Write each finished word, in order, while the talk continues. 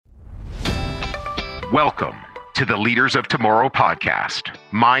Welcome to the Leaders of Tomorrow podcast.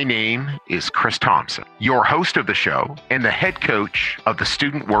 My name is Chris Thompson, your host of the show and the head coach of the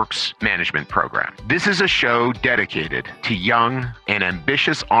Student Works Management Program. This is a show dedicated to young and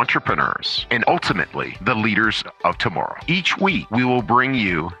ambitious entrepreneurs and ultimately the leaders of tomorrow. Each week, we will bring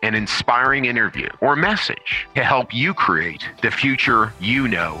you an inspiring interview or message to help you create the future you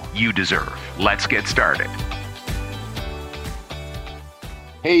know you deserve. Let's get started.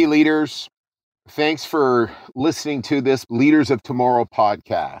 Hey, leaders. Thanks for listening to this Leaders of Tomorrow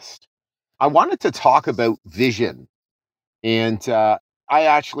podcast. I wanted to talk about vision. And I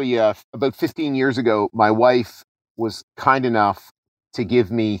actually, about 15 years ago, my wife was kind enough to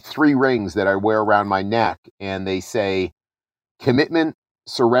give me 3 rings that I wear around my neck. And they say commitment,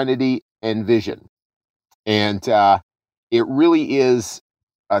 serenity, and vision. And it really is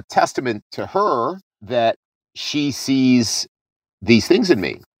a testament to her that she sees these things in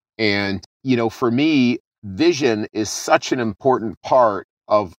me. And, you know, for me, vision is such an important part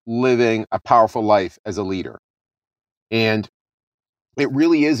of living a powerful life as a leader. And it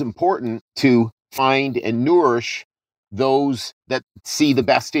really is important to find and nourish those that see the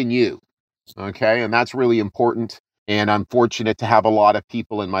best in you. Okay. And that's really important. And I'm fortunate to have a lot of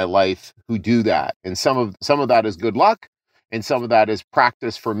people in my life who do that. And some of that is good luck, and some of that is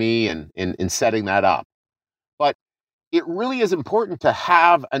practice for me and in setting that up. But it really is important to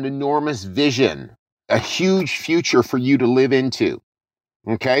have an enormous vision, a huge future for you to live into.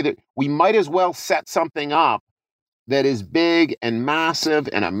 Okay, that we might as well set something up that is big and massive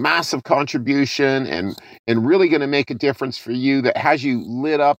and a massive contribution and really going to make a difference for you, that has you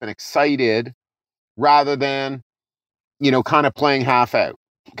lit up and excited, rather than, you know, kind of playing half out,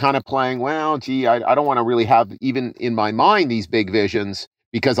 kind of playing, well, gee, I don't want to really have even in my mind these big visions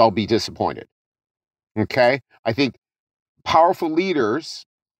because I'll be disappointed. Okay, I think powerful leaders,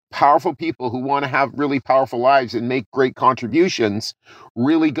 powerful people who want to have really powerful lives and make great contributions,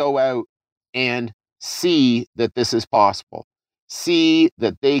 really go out and see that this is possible, see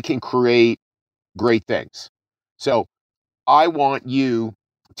that they can create great things. So I want you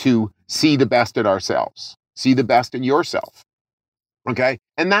to see the best in ourselves, see the best in yourself. Okay.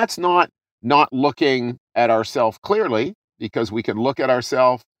 And that's not looking at ourselves clearly, because we can look at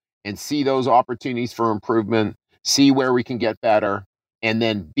ourselves and see those opportunities for improvement, see where we can get better, and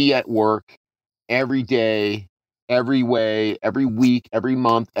then be at work every day, every way, every week, every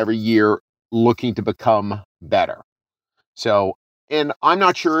month, every year, looking to become better. So, and I'm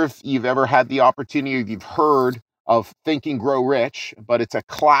not sure if you've ever had the opportunity, if you've heard of Think and Grow Rich, but it's a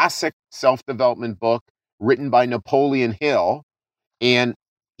classic self-development book written by Napoleon Hill. And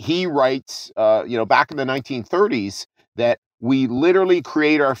he writes, back in the 1930s, that we literally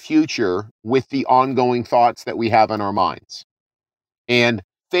create our future with the ongoing thoughts that we have in our minds. And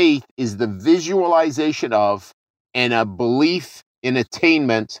faith is the visualization of and a belief in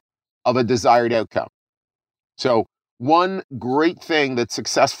attainment of a desired outcome. So one great thing that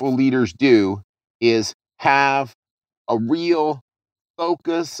successful leaders do is have a real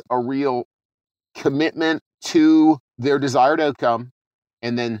focus, a real commitment to their desired outcome,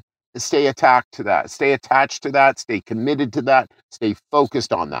 and then stay attached to that, stay committed to that, stay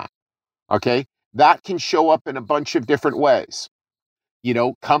focused on that. Okay. That can show up in a bunch of different ways. You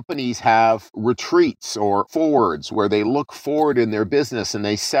know, companies have retreats or forwards where they look forward in their business and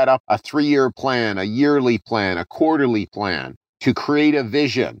they set up a 3-year plan, a yearly plan, a quarterly plan to create a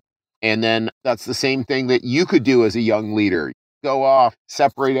vision. And then that's the same thing that you could do as a young leader. Go off,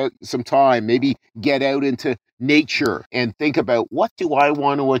 separate out some time, maybe get out into nature and think about, what do I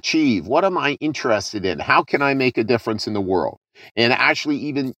want to achieve? What am I interested in? How can I make a difference in the world? And actually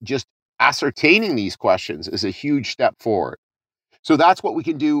even just ascertaining these questions is a huge step forward. So that's what we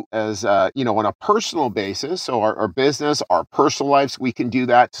can do as, on a personal basis. So our business, our personal lives, we can do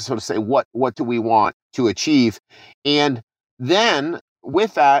that to sort of say, what do we want to achieve? And then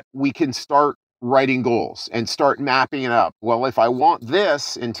with that, we can start writing goals and start mapping it up. Well, if I want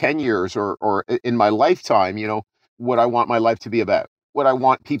this in 10 years or in my lifetime, what I want my life to be about, what I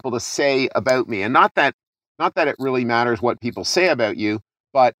want people to say about me. And not that it really matters what people say about you,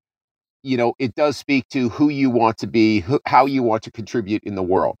 but it does speak to who you want to be, how you want to contribute in the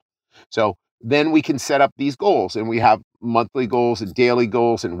world. So then we can set up these goals, and we have monthly goals and daily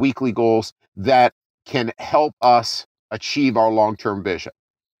goals and weekly goals that can help us achieve our long-term vision.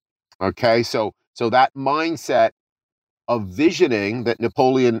 Okay, so that mindset of visioning that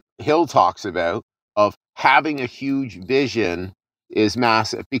Napoleon Hill talks about, of having a huge vision, is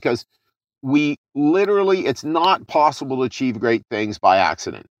massive, because it's not possible to achieve great things by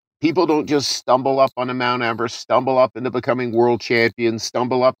accident. People don't just stumble up on a Mount Everest, stumble up into becoming world champions,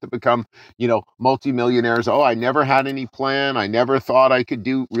 stumble up to become, multimillionaires. Oh, I never had any plan. I never thought I could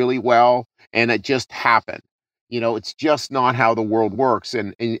do really well. And it just happened. It's just not how the world works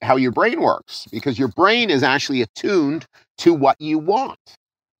and how your brain works, because your brain is actually attuned to what you want.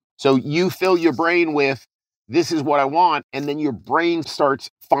 So you fill your brain with, this is what I want. And then your brain starts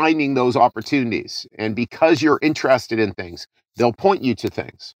finding those opportunities. And because you're interested in things, they'll point you to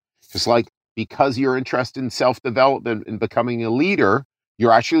things. Just like because you're interested in self-development and becoming a leader,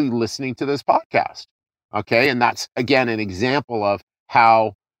 you're actually listening to this podcast. Okay. And that's, again, an example of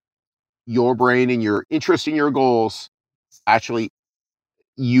how your brain and your interest in your goals, actually,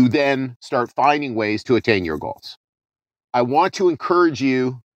 you then start finding ways to attain your goals. I want to encourage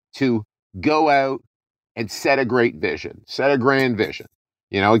you to go out and set a great vision, set a grand vision.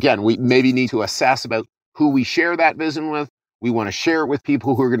 Again, we maybe need to assess about who we share that vision with. We want to share it with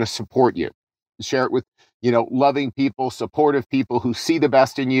people who are going to support you. Share it with, loving people, supportive people who see the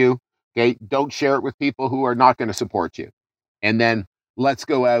best in you. Okay. Don't share it with people who are not going to support you. And then let's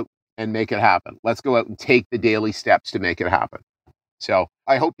go out and make it happen. Let's go out and take the daily steps to make it happen. So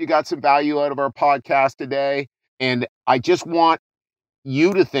I hope you got some value out of our podcast today. And I just want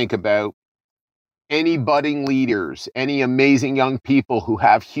you to think about any budding leaders, any amazing young people who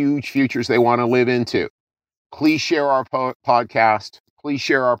have huge futures they want to live into. Please share our podcast. Please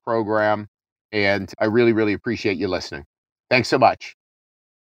share our program. And I really, really appreciate you listening. Thanks so much.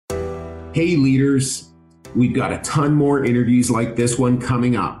 Hey, leaders, we've got a ton more interviews like this one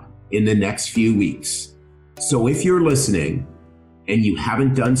coming up in the next few weeks. So if you're listening and you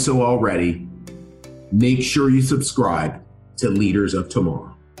haven't done so already, make sure you subscribe to Leaders of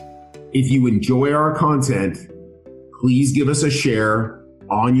Tomorrow. If you enjoy our content, please give us a share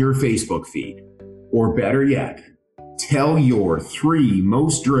on your Facebook feed. Or better yet, tell your 3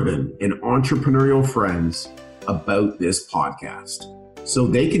 most driven and entrepreneurial friends about this podcast so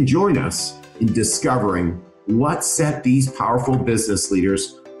they can join us in discovering what set these powerful business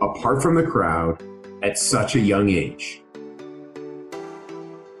leaders apart from the crowd at such a young age.